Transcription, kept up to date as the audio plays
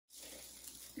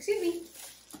Excuse me.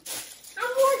 I'm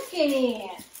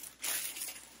working.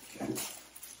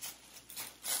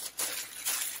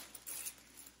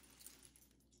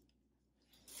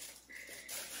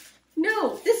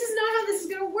 No, this is not how this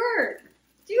is gonna work.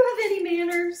 Do you have any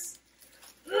manners?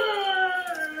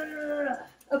 Ugh.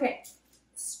 Okay,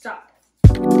 stop.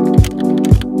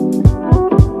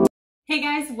 Hey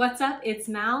guys, what's up? It's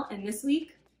Mal, and this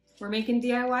week we're making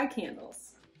DIY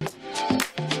candles.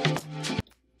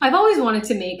 I've always wanted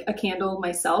to make a candle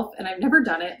myself, and I've never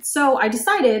done it, so I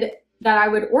decided that I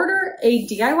would order a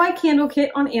DIY candle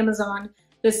kit on Amazon.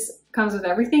 This comes with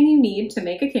everything you need to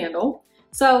make a candle.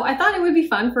 So I thought it would be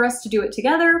fun for us to do it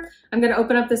together. I'm gonna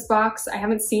open up this box. I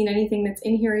haven't seen anything that's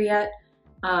in here yet.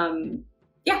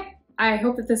 Yeah, I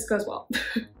hope that this goes well.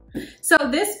 So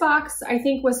this box, I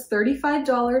think, was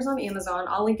 $35 on Amazon.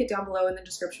 I'll link it down below in the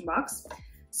description box.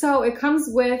 So it comes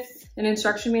with an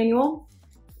instruction manual.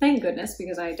 Thank goodness,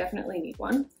 because I definitely need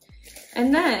one.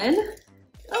 And then,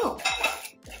 oh,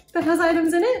 that has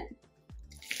items in it.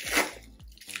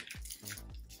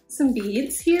 Some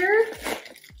beads here.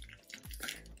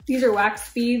 These are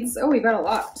wax beads. Oh, we've got a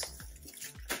lot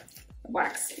of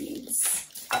wax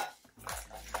beads.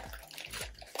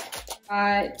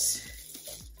 Got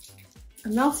a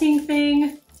melting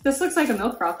thing. This looks like a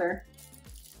milk frother.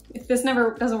 If this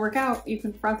never doesn't work out, you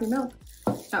can froth your milk.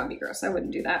 That would be gross. I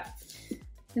wouldn't do that.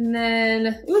 And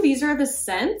then, ooh, these are the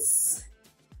scents.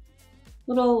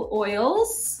 Little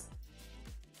oils.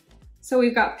 So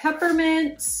we've got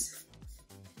peppermint,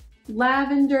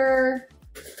 lavender,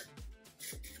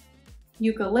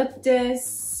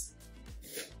 eucalyptus,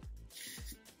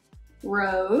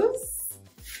 rose,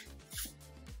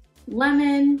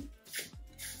 lemon,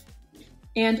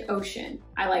 and ocean.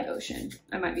 I like ocean.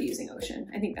 I might be using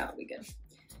ocean. I think that would be good.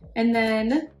 And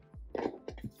then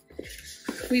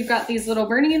we've got these little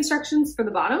burning instructions for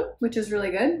the bottom, which is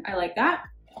really good. I like that.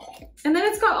 And then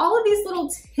it's got all of these little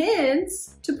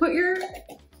tins to put your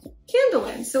candle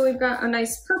in. So we've got a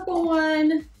nice purple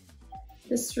one,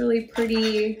 this really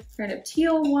pretty kind of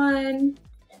teal one,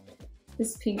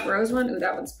 this pink rose one. Ooh,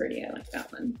 that one's pretty. I like that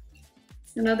one.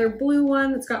 Another blue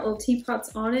one that's got little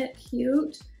teapots on it.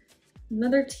 Cute.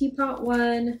 Another teapot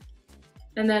one.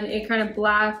 And then a kind of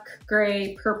black,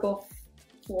 gray, purple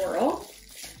floral.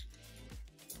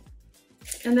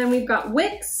 And then we've got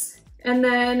wicks and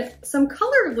then some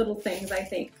colored little things, I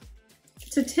think,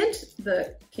 to tint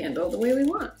the candle the way we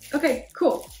want. Okay,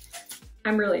 cool.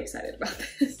 I'm really excited about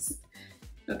this.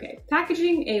 Okay,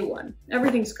 packaging A1.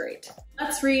 Everything's great.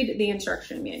 Let's read the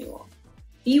instruction manual.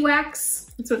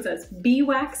 Beeswax, that's what it says,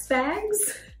 beeswax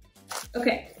bags.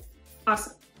 Okay,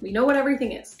 awesome. We know what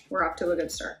everything is. We're off to a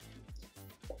good start.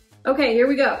 Okay, here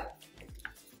we go.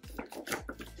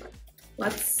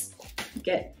 Let's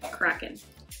get cracking.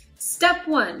 Step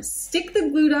 1, stick the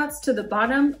glue dots to the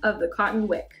bottom of the cotton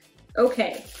wick.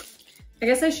 Okay, I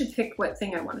guess I should pick what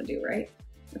thing I want to do, right?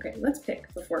 Okay, let's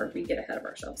pick before we get ahead of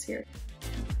ourselves here.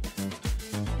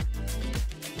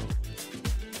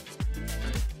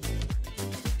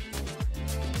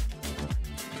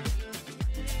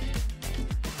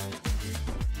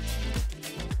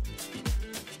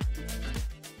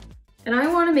 And I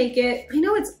want to make it, I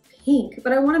know it's pink,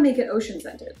 but I want to make it ocean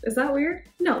scented. Is that weird?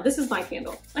 No, this is my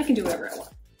candle. I can do whatever I want.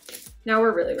 Now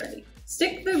we're really ready.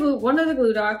 Stick the glue, one of the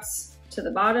glue dots to the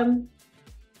bottom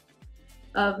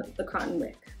of the cotton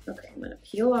wick. Okay, I'm gonna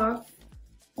peel off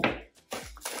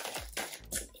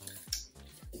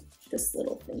this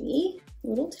little thingy,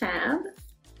 little tab.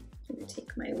 I'm gonna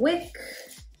take my wick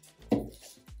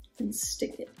and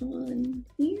stick it on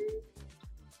here.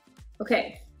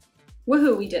 Okay,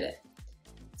 woohoo, we did it.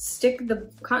 Stick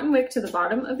the cotton wick to the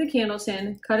bottom of the candle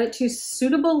tin, cut it to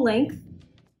suitable length,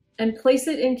 and place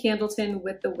it in candle tin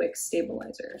with the wick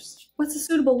stabilizers. What's a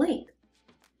suitable length?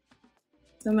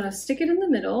 So I'm gonna stick it in the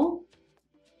middle.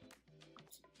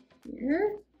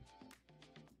 Here.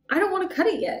 I don't wanna cut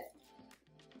it yet,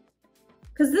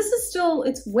 because this is still,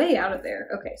 it's way out of there.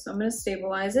 Okay, so I'm gonna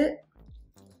stabilize it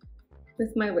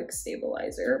with my wick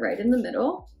stabilizer right in the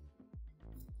middle.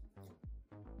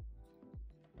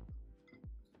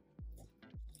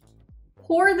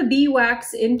 Pour the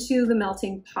beeswax into the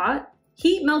melting pot.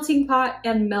 Heat melting pot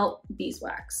and melt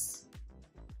beeswax.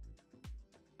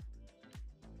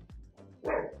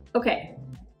 Okay,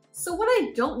 so what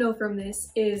I don't know from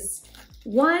this is,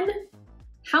 1,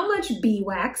 how much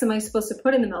beeswax am I supposed to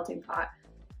put in the melting pot?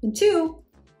 And 2,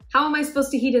 how am I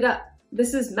supposed to heat it up?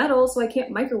 This is metal, so I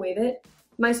can't microwave it.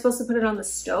 Am I supposed to put it on the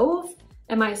stove?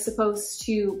 Am I supposed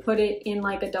to put it in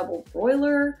like a double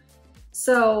broiler?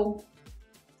 So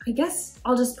I guess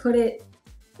I'll just put it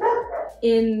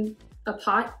in a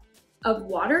pot of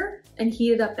water and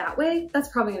heat it up that way. That's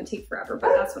probably gonna take forever,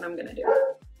 but that's what I'm gonna do.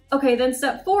 Okay, then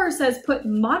step 4 says put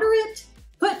moderate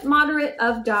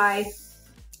of dye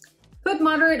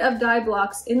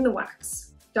blocks in the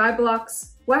wax. Dye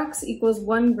blocks, wax equals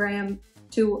 1 gram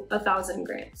to 1,000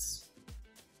 grams.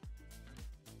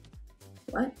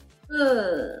 What?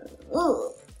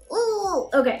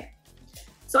 Okay,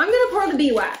 so I'm gonna pour the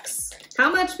beeswax. How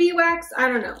much beeswax? I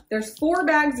don't know. There's 4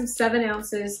 bags of 7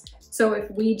 ounces. So if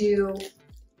we do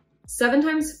 7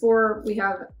 times 4, we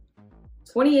have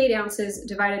 28 ounces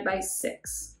divided by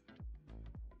 6.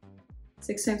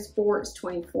 6 times 4 is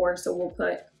 24, so we'll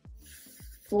put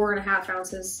 4.5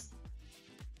 ounces.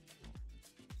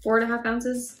 4.5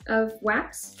 ounces of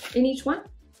wax in each one.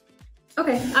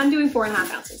 Okay, I'm doing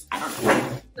 4.5 ounces. I don't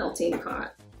know. Melting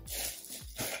pot.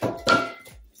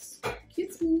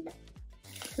 Excuse me.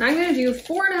 Now I'm gonna do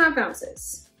 4.5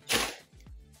 ounces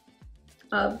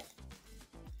of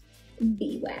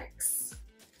beeswax.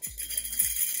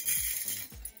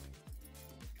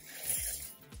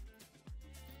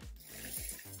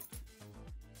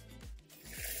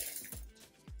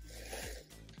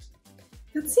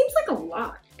 That seems like a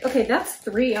lot. Okay, that's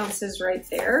 3 ounces right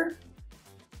there.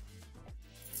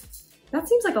 That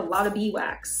seems like a lot of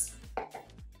beeswax.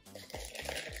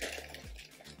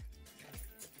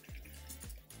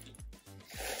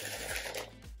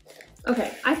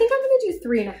 Okay, I think I'm gonna do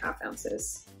 3.5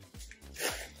 ounces.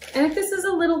 And if this is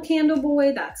a little candle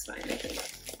boy, that's fine, I think.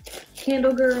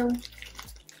 Candle girl,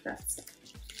 that's fine.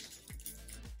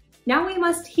 Now we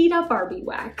must heat up our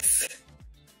beeswax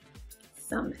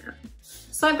somehow.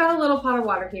 So I've got a little pot of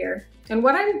water here. And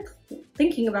what I'm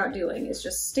thinking about doing is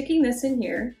just sticking this in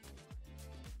here.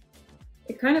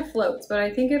 It kind of floats, but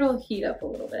I think it'll heat up a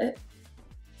little bit.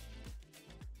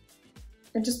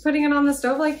 And just putting it on the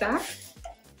stove like that.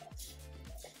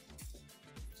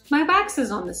 My wax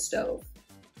is on the stove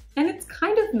and it's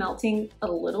kind of melting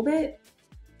a little bit,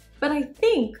 but I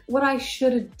think what I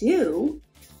should do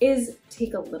is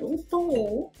take a little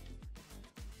bowl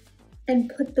and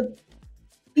put the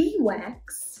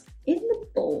beeswax in the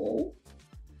bowl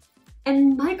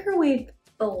and microwave the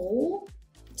bowl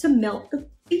to melt the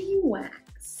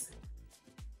beeswax.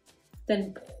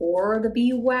 Then pour the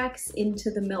beeswax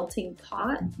into the melting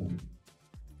pot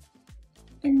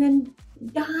and then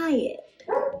dye it.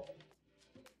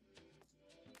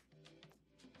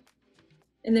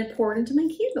 And then pour it into my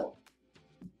candle.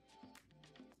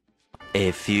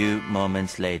 A few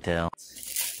moments later.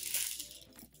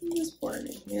 Just pour it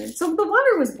in here. So the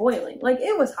water was boiling, like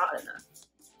it was hot enough.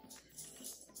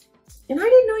 And I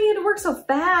didn't know you had to work so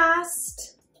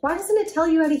fast. Why doesn't it tell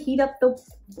you how to heat up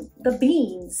the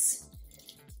beans?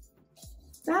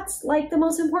 That's like the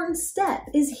most important step,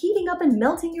 is heating up and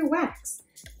melting your wax.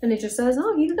 And it just says,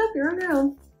 oh, heat it up, you're on your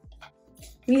own.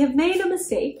 We have made a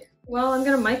mistake. Well, I'm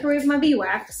gonna microwave my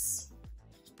beeswax.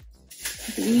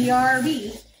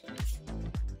 BRB.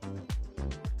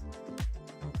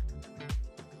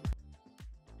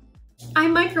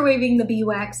 I'm microwaving the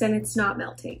beeswax and it's not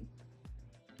melting.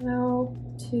 How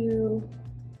to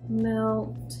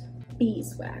melt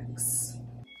beeswax.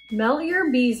 Melt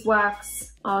your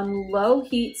beeswax on low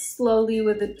heat slowly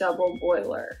with a double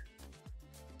boiler.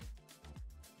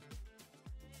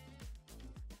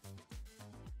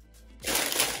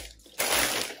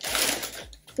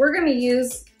 We're gonna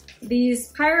use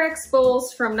these Pyrex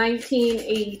bowls from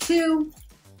 1982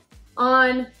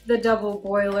 on the double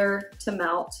boiler to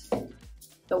melt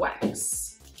the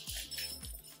wax.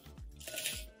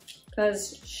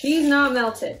 Because she's not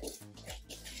melted.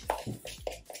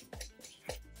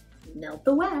 Melt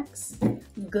the wax.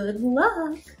 Good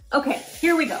luck. Okay,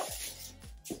 here we go.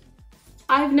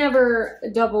 I've never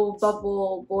double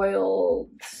bubble boiled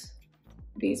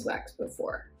beeswax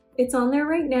before. It's on there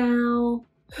right now.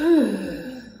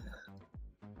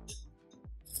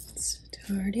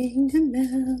 Starting to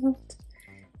melt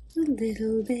a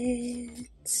little bit.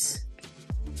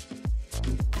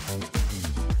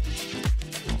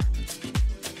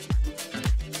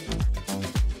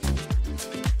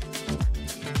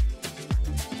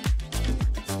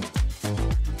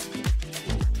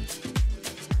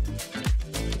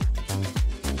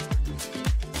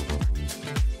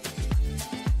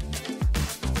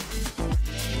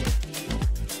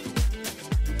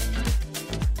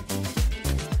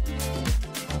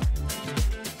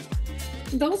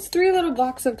 Those 3 little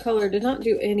blocks of color did not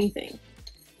do anything.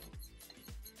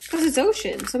 Because it's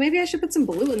ocean, so maybe I should put some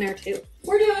blue in there too.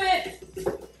 We're doing it!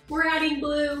 We're adding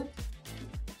blue.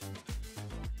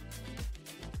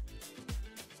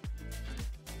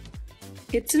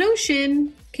 It's an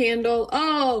ocean candle.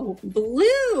 Oh,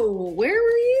 blue! Where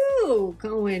were you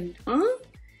going, huh?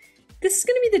 This is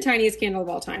gonna be the tiniest candle of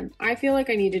all time. I feel like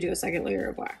I need to do a second layer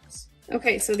of wax.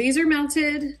 Okay, so these are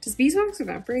mounted. Does beeswax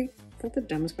evaporate? That's the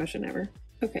dumbest question ever.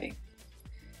 Okay,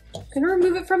 I'm gonna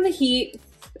remove it from the heat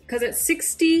because at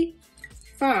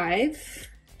 65,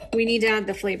 we need to add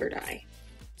the flavor dye.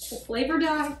 The flavor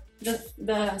dye,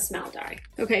 the smell dye.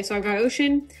 Okay, so I've got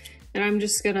Ocean, and I'm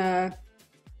just gonna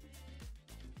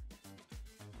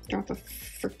drop a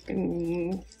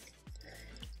freaking...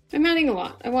 I'm adding a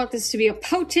lot. I want this to be a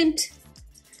potent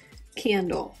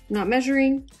candle. I'm not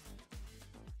measuring.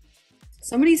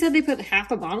 Somebody said they put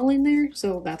half a bottle in there,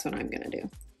 so that's what I'm gonna do.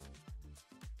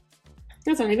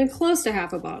 That's not even close to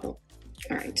half a bottle.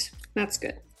 All right, that's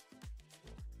good.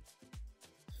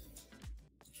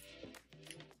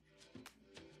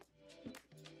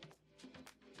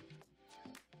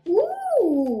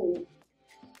 Ooh,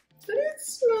 but it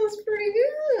smells pretty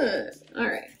good. All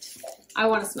right, I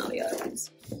want to smell the other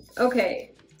ones.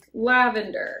 Okay,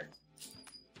 lavender.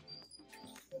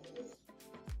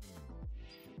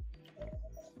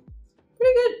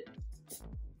 Pretty good.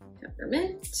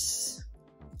 Peppermint.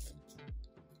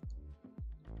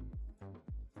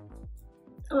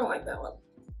 I don't like that one.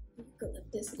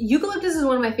 Eucalyptus. Eucalyptus is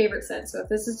one of my favorite scents, so if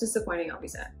this is disappointing, I'll be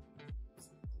sad.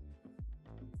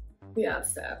 Yeah,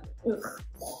 it's sad. Ugh.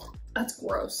 That's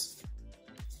gross.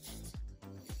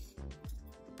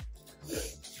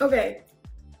 Okay.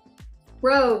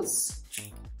 Rose.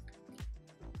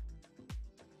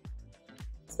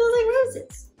 Smells like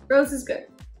roses. Rose is good.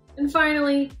 And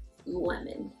finally,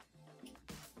 lemon.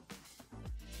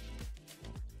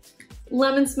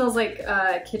 Lemon smells like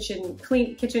kitchen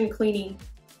cleaning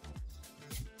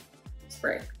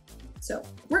spray. So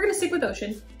we're gonna stick with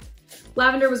Ocean.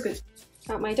 Lavender was good.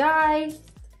 Got my dye.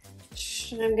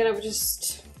 And I'm gonna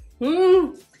just,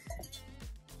 oh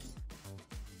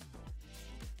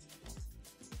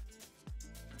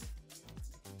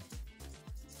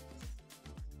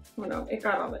no, it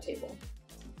got on the table.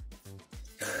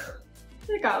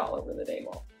 It got all over the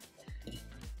table.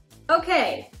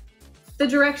 Okay, the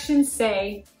directions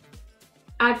say,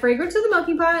 add fragrance to the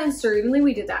milking pot and stir evenly.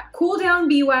 We did that. Cool down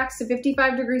bee wax to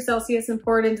 55 degrees Celsius and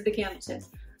pour it into the candle tin.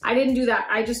 I didn't do that.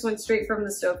 I just went straight from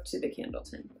the stove to the candle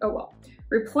tin. Oh well.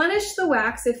 Replenish the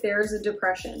wax if there's a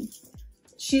depression.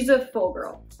 She's a full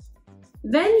girl.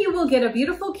 Then you will get a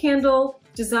beautiful candle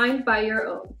designed by your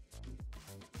own.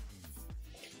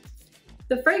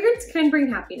 The fragrance can bring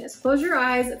happiness. Close your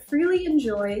eyes, freely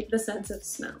enjoy the sense of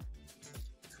smell.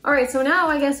 All right, so now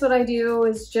I guess what I do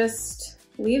is just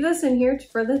leave this in here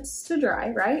for this to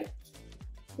dry, right?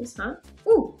 It's hot.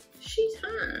 Ooh, she's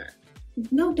hot.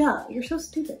 No duh, you're so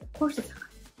stupid. Of course it's hot.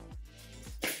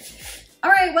 All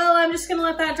right, well, I'm just gonna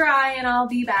let that dry and I'll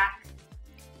be back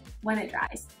when it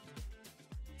dries.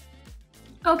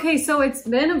 Okay, so it's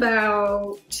been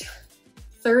about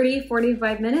 30,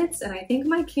 45 minutes and I think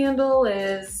my candle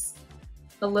is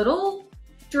a little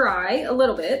dry, a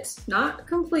little bit, not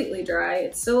completely dry.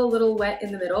 It's still a little wet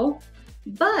in the middle,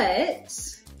 but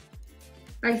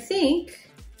I think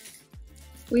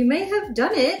we may have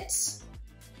done it,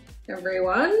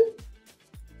 everyone.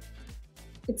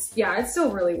 It's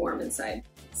still really warm inside.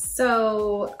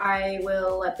 So I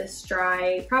will let this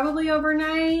dry probably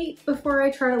overnight before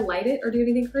I try to light it or do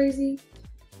anything crazy.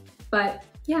 But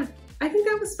yeah, I think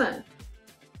that was fun.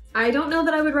 I don't know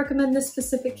that I would recommend this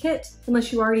specific kit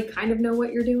unless you already kind of know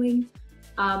what you're doing.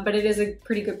 But it is a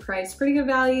pretty good price, pretty good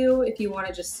value if you want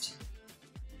to just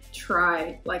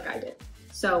try like I did.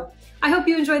 So I hope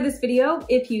you enjoyed this video.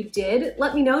 If you did,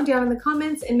 let me know down in the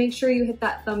comments and make sure you hit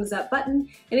that thumbs up button.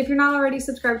 And if you're not already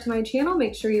subscribed to my channel,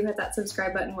 make sure you hit that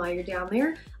subscribe button while you're down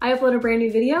there. I upload a brand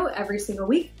new video every single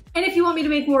week. And if you want me to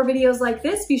make more videos like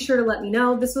this, be sure to let me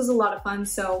know. This was a lot of fun,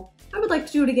 so I would like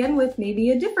to do it again with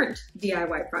maybe a different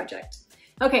DIY project.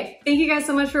 Okay, thank you guys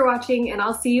so much for watching and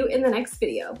I'll see you in the next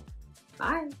video.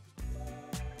 Bye.